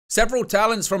Several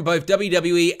talents from both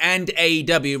WWE and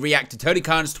AEW react to Tony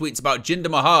Khan's tweets about Jinder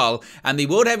Mahal and the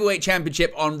World Heavyweight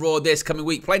Championship on Raw this coming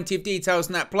week. Plenty of details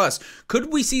on that. Plus,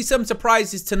 could we see some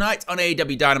surprises tonight on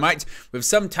AEW Dynamite with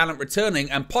some talent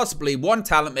returning and possibly one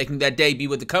talent making their debut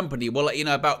with the company? We'll let you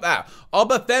know about that.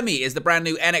 Obafemi is the brand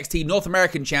new NXT North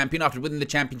American Champion after winning the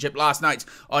championship last night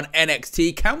on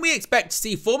NXT. Can we expect to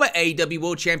see former AEW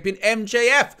World Champion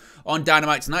MJF on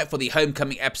Dynamite tonight for the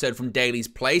homecoming episode from Daily's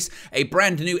Place? A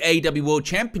brand new AEW World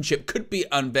Championship could be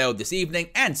unveiled this evening.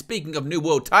 And speaking of new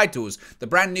world titles, the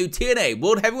brand new TNA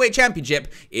World Heavyweight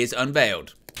Championship is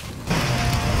unveiled.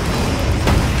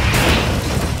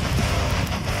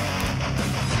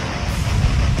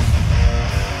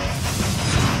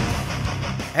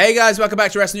 Hey guys, welcome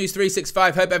back to Wrestling News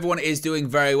 365. Hope everyone is doing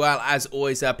very well. As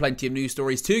always, plenty of news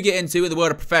stories to get into in the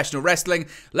world of professional wrestling.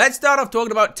 Let's start off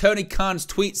talking about Tony Khan's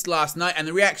tweets last night and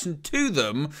the reaction to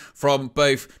them from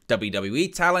both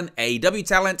WWE talent, AEW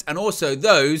talent, and also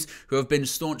those who have been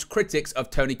staunch critics of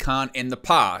Tony Khan in the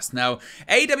past. Now,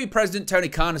 AEW President Tony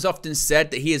Khan has often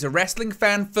said that he is a wrestling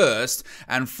fan first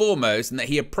and foremost, and that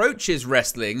he approaches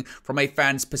wrestling from a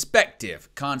fan's perspective.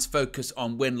 Khan's focus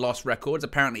on win-loss records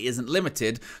apparently isn't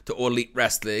limited to All Elite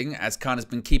Wrestling, as Khan has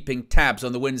been keeping tabs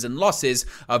on the wins and losses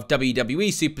of WWE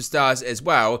superstars as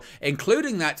well,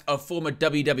 including that of former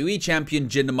WWE champion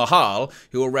Jinder Mahal,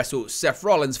 who will wrestle Seth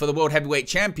Rollins for the World Heavyweight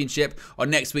Championship on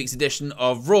next week's edition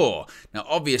of Raw. Now,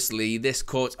 obviously, this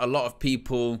caught a lot of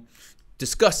people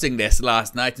discussing this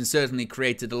last night and certainly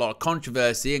created a lot of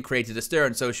controversy and created a stir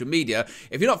on social media.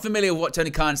 If you're not familiar with what Tony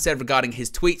Khan said regarding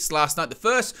his tweets last night, the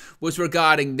first was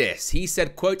regarding this. He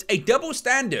said, quote, "A double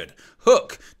standard.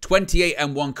 Hook,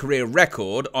 28-1 career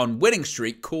record on winning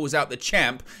streak, calls out the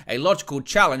champ. A logical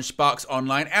challenge sparks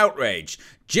online outrage.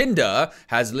 Jinder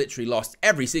has literally lost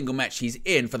every single match he's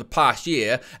in for the past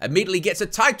year. Immediately gets a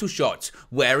title shot.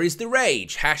 Where is the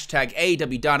rage? Hashtag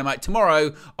AEW Dynamite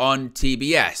tomorrow on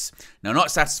TBS." Now,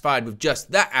 not satisfied with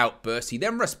just that outburst, he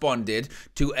then responded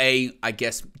to a, I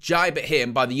guess, jibe at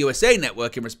him by the USA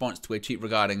Network in response to a tweet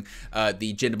regarding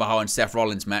the Jinder Mahal and Seth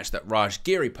Rollins match that Raj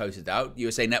Giri posted out.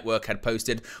 USA Network had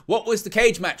posted, "What was the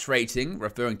cage match rating?"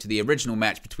 referring to the original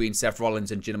match between Seth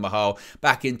Rollins and Jinder Mahal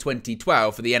back in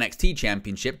 2012 for the NXT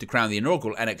Championship to crown the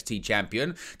inaugural NXT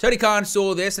champion. Tony Khan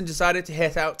saw this and decided to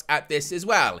hit out at this as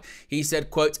well. He said,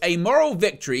 quote, "A moral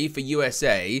victory for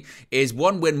USA is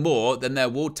one win more than their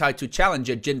world title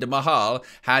challenger Jinder Mahal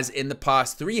has in the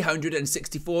past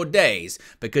 364 days,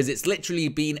 because it's literally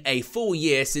been a full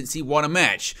year since he won a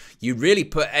match. You really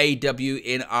put AEW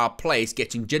in our place,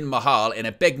 getting Jinder Mahal in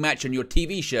a big match on your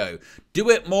TV show. Do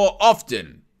it more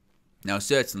often." Now,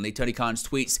 certainly, Tony Khan's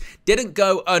tweets didn't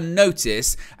go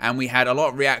unnoticed, and we had a lot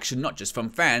of reaction, not just from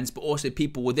fans, but also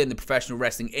people within the professional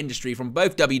wrestling industry from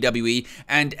both WWE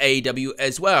and AEW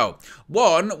as well.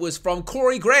 One was from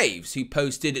Corey Graves, who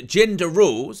posted "Jinder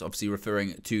rules," obviously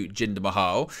referring to Jinder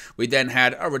Mahal. We then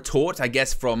had a retort, I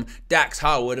guess, from Dax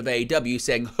Harwood of AEW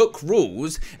saying "Hook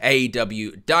rules,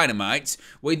 AEW Dynamite."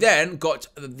 We then got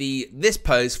this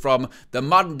post from the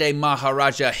modern-day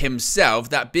Maharaja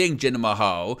himself, that being Jinder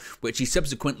Mahal, which he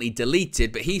subsequently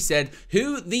deleted, but he said,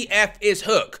 "Who the F is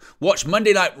Hook? Watch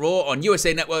Monday Night Raw on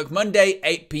USA Network Monday,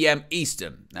 8 p.m.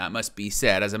 Eastern." Now, it must be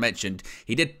said, as I mentioned,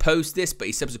 he did post this, but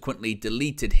he subsequently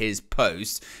deleted his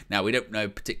post. Now, we don't know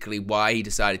particularly why he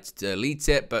decided to delete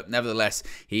it, but nevertheless,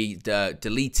 he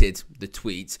deleted the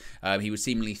tweet. He would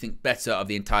seemingly think better of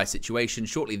the entire situation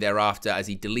shortly thereafter as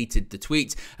he deleted the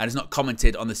tweet and has not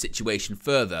commented on the situation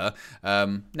further.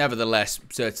 Nevertheless,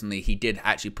 certainly he did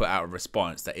actually put out a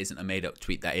response. That isn't a made-up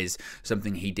tweet. That is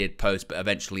something he did post but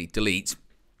eventually delete.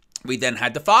 We then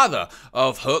had the father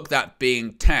of Hook, that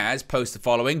being Taz, post the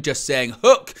following, just saying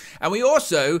 "Hook." And we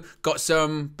also got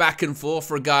some back and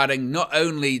forth regarding not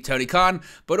only Tony Khan,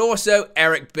 but also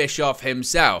Eric Bischoff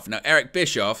himself. Now, Eric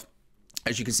Bischoff,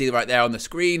 as you can see right there on the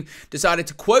screen, decided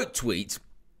to quote tweet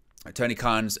Tony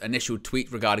Khan's initial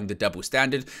tweet regarding the double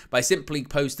standard by simply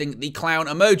posting the clown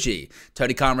emoji.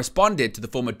 Tony Khan responded to the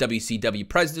former WCW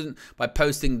president by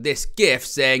posting this gif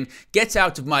saying, "Get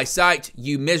out of my sight,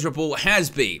 you miserable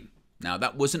has-been." Now,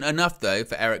 that wasn't enough, though,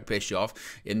 for Eric Bischoff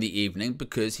in the evening,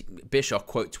 because Bischoff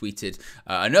quote-tweeted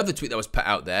another tweet that was put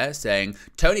out there saying,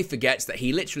 "Tony forgets that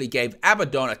he literally gave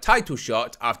Abaddon a title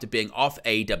shot after being off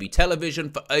AEW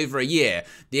television for over a year.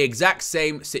 The exact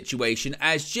same situation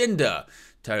as Jinder."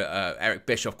 Eric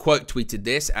Bischoff quote tweeted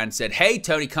this and said, "Hey,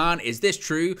 Tony Khan, is this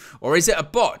true or is it a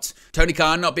bot?" Tony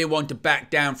Khan, not being one to back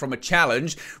down from a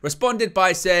challenge, responded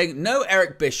by saying, "No,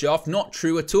 Eric Bischoff, not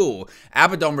true at all.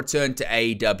 Abaddon returned to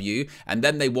AEW and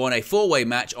then they won a 4-way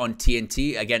match on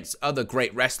TNT against other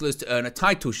great wrestlers to earn a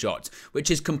title shot, which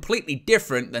is completely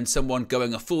different than someone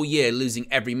going a full year losing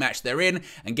every match they're in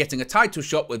and getting a title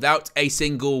shot without a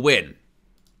single win."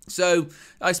 So,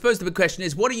 I suppose the big question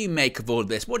is, what do you make of all of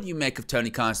this? What do you make of Tony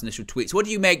Khan's initial tweets? What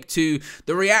do you make to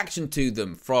the reaction to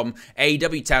them from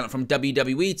AEW talent, from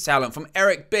WWE talent, from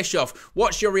Eric Bischoff?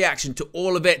 What's your reaction to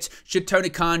all of it? Should Tony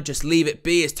Khan just leave it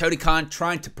be? Is Tony Khan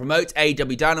trying to promote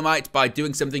AEW Dynamite by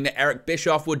doing something that Eric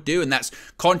Bischoff would do, and that's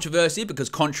controversy because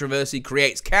controversy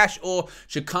creates cash? Or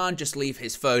should Khan just leave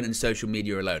his phone and social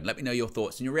media alone? Let me know your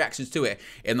thoughts and your reactions to it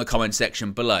in the comment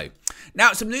section below.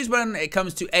 Now, some news when it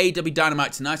comes to AEW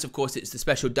Dynamite tonight. Of course, it's the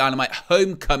special Dynamite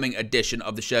Homecoming edition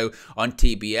of the show on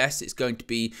TBS. It's going to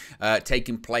be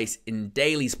taking place in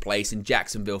Daly's Place in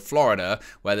Jacksonville, Florida,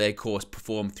 where they, of course,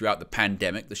 performed throughout the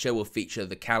pandemic. The show will feature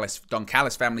the Don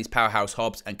Callis family's Powerhouse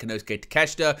Hobbs and Konosuke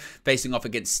Takeshita facing off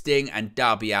against Sting and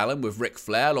Darby Allin, with Ric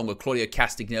Flair along with Claudio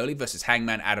Castagnoli versus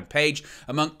Hangman Adam Page,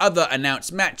 among other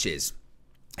announced matches.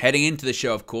 Heading into the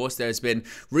show, of course, there's been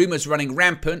rumours running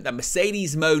rampant that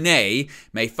Mercedes Moné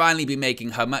may finally be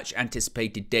making her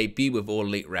much-anticipated debut with All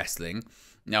Elite Wrestling.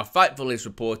 Now, Fightful is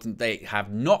reporting they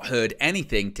have not heard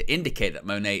anything to indicate that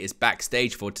Moné is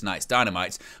backstage for tonight's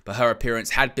Dynamite, but her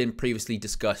appearance had been previously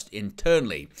discussed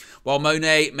internally. While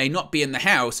Moné may not be in the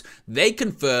house, they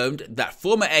confirmed that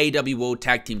former AEW World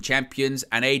Tag Team Champions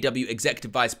and AEW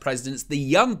Executive Vice Presidents, the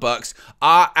Young Bucks,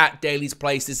 are at Daly's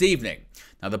Place this evening.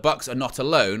 Now, the Bucks are not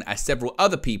alone, as several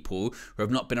other people who have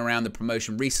not been around the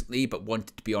promotion recently but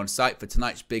wanted to be on site for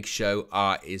tonight's big show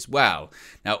are as well.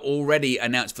 Now, already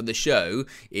announced for the show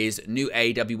is new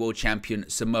AEW World Champion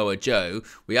Samoa Joe.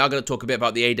 We are going to talk a bit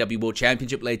about the AEW World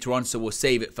Championship later on, so we'll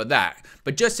save it for that.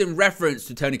 But just in reference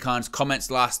to Tony Khan's comments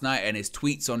last night and his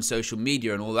tweets on social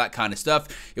media and all that kind of stuff,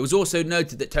 it was also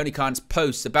noted that Tony Khan's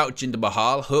posts about Jinder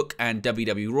Mahal, Hook, and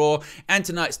WWE Raw and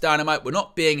tonight's Dynamite were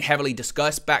not being heavily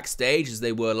discussed backstage as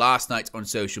they were last night on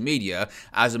social media.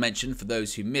 As I mentioned, for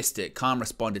those who missed it, Khan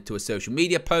responded to a social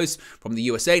media post from the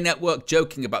USA Network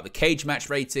joking about the cage match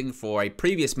rating for a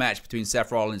previous match between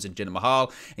Seth Rollins and Jinder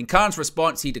Mahal. In Khan's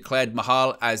response, he declared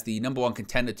Mahal as the #1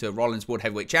 contender to Rollins World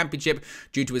Heavyweight Championship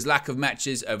due to his lack of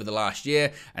matches over the last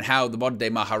year and how the modern-day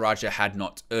Maharaja had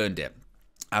not earned it.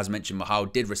 As mentioned, Mahal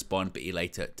did respond, but he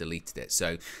later deleted it.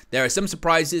 So there are some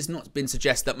surprises. Not been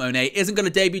suggested that Moné isn't going to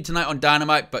debut tonight on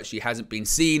Dynamite, but she hasn't been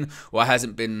seen or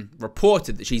hasn't been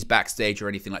reported that she's backstage or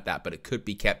anything like that, but it could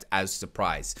be kept as a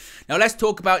surprise. Now let's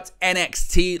talk about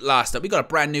NXT last up. We got a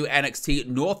brand new NXT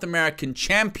North American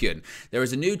champion. There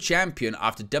is a new champion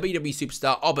after WWE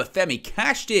superstar Obafemi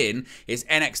cashed in his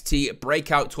NXT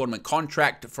Breakout Tournament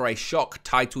contract for a shock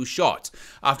title shot.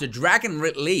 After Dragon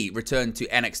Lee returned to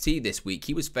NXT this week,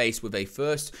 he was faced with a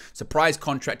first surprise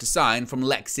contract to sign from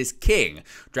Lexis King.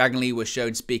 Dragon Lee was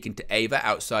shown speaking to Ava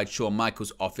outside Shawn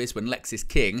Michaels' office when Lexis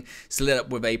King slid up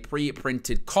with a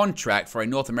pre-printed contract for a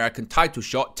North American title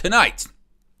shot tonight.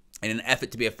 In an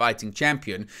effort to be a fighting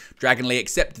champion, Dragon Lee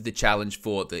accepted the challenge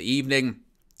for the evening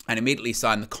and immediately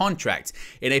signed the contract.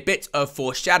 In a bit of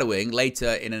foreshadowing,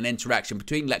 later in an interaction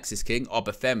between Lexis King,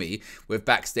 Obafemi, with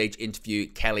backstage interview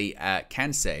Kelly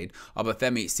Kansade,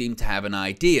 Obafemi seemed to have an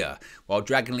idea. While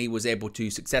Dragon Lee was able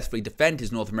to successfully defend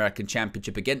his North American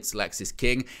Championship against Lexis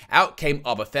King, out came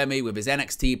Obafemi with his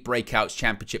NXT Breakouts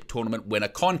Championship Tournament winner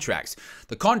contract.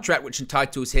 The contract, which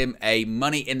entitles him a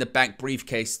Money in the Bank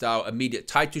briefcase-style immediate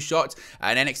title shot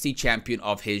at an NXT champion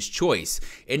of his choice,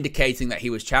 indicating that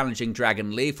he was challenging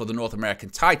Dragon Lee for the North American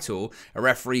title. A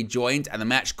referee joined and the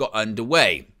match got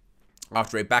underway.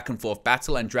 After a back-and-forth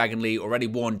battle and Dragon Lee already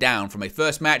worn down from a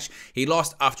first match, he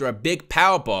lost after a big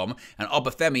powerbomb, and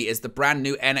Obafemi is the brand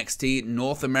new NXT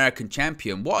North American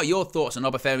Champion. What are your thoughts on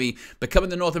Obafemi becoming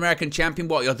the North American Champion?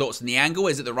 What are your thoughts on the angle?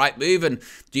 Is it the right move? And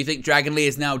do you think Dragon Lee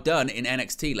is now done in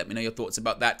NXT? Let me know your thoughts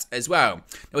about that as well.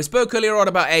 Now, we spoke earlier on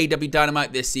about AEW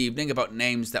Dynamite this evening, about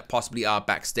names that possibly are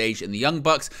backstage in the Young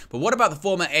Bucks, but what about the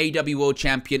former AEW World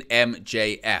Champion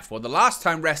MJF? Well, the last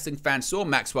time wrestling fans saw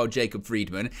Maxwell Jacob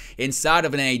Friedman in inside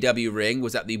of an AEW ring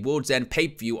was at the World's End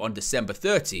pay-per-view on December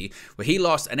 30, where he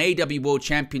lost an AEW World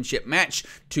Championship match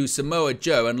to Samoa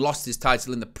Joe and lost his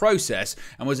title in the process,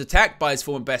 and was attacked by his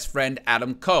former best friend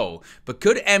Adam Cole. But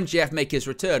could MJF make his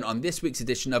return on this week's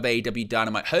edition of AEW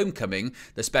Dynamite Homecoming,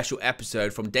 the special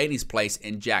episode from Danny's place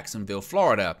in Jacksonville,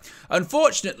 Florida?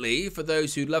 Unfortunately, for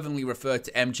those who lovingly refer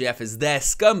to MJF as their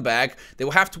scumbag, they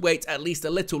will have to wait at least a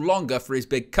little longer for his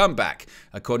big comeback.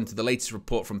 According to the latest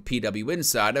report from PW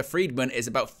Insider, Friedman is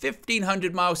about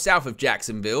 1,500 miles south of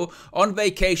Jacksonville on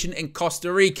vacation in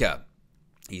Costa Rica.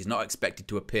 He's not expected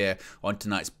to appear on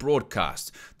tonight's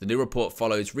broadcast. The new report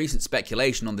follows recent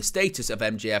speculation on the status of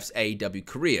MJF's AEW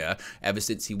career ever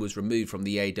since he was removed from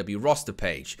the AEW roster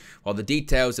page. While the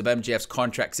details of MJF's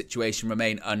contract situation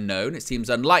remain unknown, it seems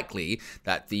unlikely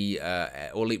that the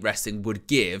All Elite Wrestling would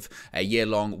give a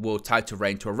year-long world title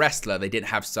reign to a wrestler they didn't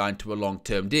have signed to a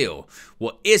long-term deal.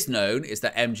 What is known is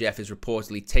that MJF is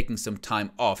reportedly taking some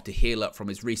time off to heal up from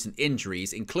his recent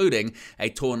injuries, including a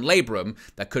torn labrum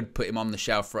that could put him on the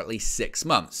shelf for at least 6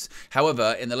 months.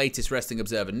 However, in the latest Wrestling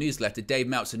Observer newsletter, Dave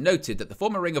Meltzer noted that the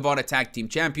former Ring of Honor Tag Team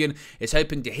Champion is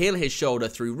hoping to heal his shoulder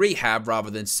through rehab rather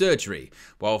than surgery.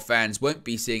 While fans won't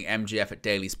be seeing MJF at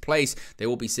Daly's place, they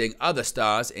will be seeing other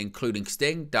stars, including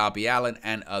Sting, Darby Allin,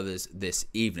 and others this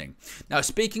evening. Now,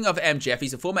 speaking of MJF,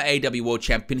 he's a former AEW World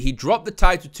Champion. He dropped the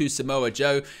title to Samoa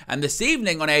Joe, and this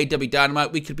evening on AEW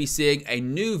Dynamite, we could be seeing a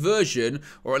new version,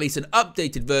 or at least an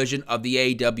updated version, of the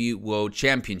AEW World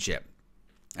Championship.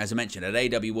 As I mentioned, at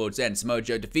AEW World's End, Samoa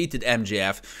Joe defeated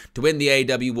MJF to win the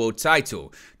AEW World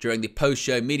title. During the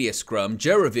post-show media scrum,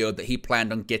 Joe revealed that he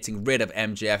planned on getting rid of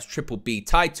MJF's Triple B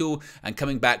title and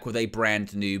coming back with a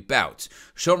brand new bout.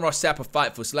 Sean Ross Sapp of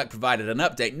Fightful Select provided an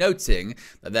update noting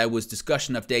that there was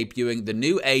discussion of debuting the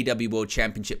new AEW World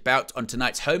Championship bout on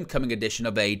tonight's homecoming edition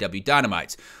of AEW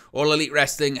Dynamite. All Elite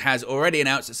Wrestling has already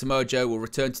announced that Samoa Joe will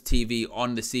return to TV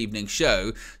on this evening's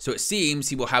show, so it seems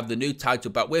he will have the new title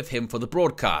bout with him for the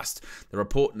broadcast. The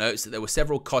report notes that there were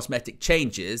several cosmetic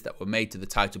changes that were made to the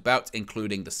title bout,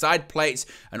 including the side plates,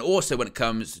 and also when it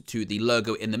comes to the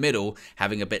logo in the middle,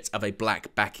 having a bit of a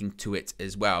black backing to it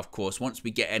as well. Of course, once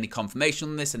we get any confirmation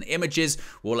on this and images,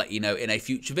 we'll let you know in a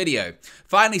future video.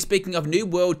 Finally, speaking of new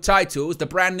world titles, the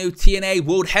brand new TNA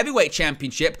World Heavyweight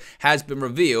Championship has been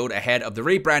revealed ahead of the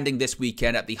rebranding this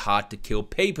weekend at the Hard to Kill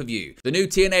pay-per-view. The new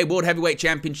TNA World Heavyweight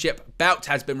Championship bout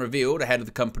has been revealed ahead of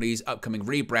the company's upcoming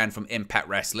rebrand from Impact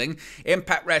Wrestling.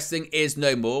 Impact Wrestling is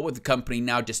no more, with the company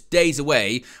now just days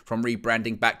away from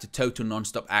rebranding back to Total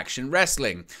Nonstop Action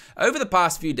Wrestling. Over the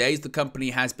past few days, the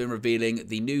company has been revealing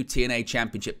the new TNA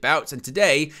Championship bouts, and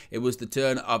today it was the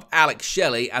turn of Alex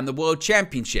Shelley and the World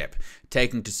Championship.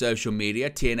 Taking to social media,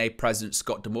 TNA President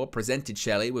Scott D'Amore presented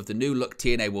Shelley with the new look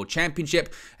TNA World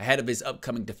Championship ahead of his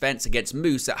upcoming defense against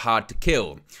Moose at Hard to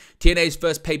Kill. TNA's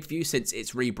first pay-per-view since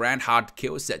its rebrand, Hard to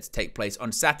Kill, is set to take place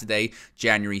on Saturday,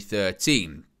 January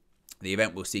 13. The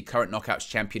event will see current Knockouts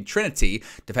champion Trinity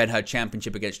defend her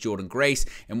championship against Jordynne Grace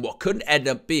in what could end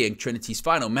up being Trinity's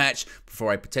final match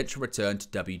before a potential return to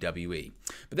WWE.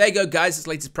 But there you go, guys. That's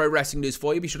the latest pro wrestling news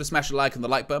for you. Be sure to smash a like on the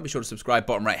like button. Be sure to subscribe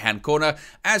bottom right hand corner.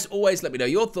 As always, let me know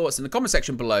your thoughts in the comment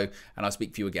section below, and I'll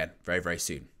speak to you again very, very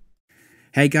soon.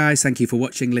 Hey guys, thank you for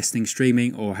watching, listening,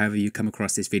 streaming, or however you come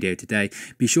across this video today.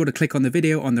 Be sure to click on the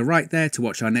video on the right there to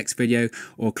watch our next video,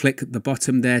 or click the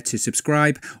bottom there to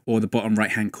subscribe, or the bottom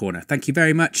right hand corner. Thank you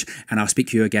very much, and I'll speak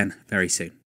to you again very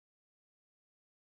soon.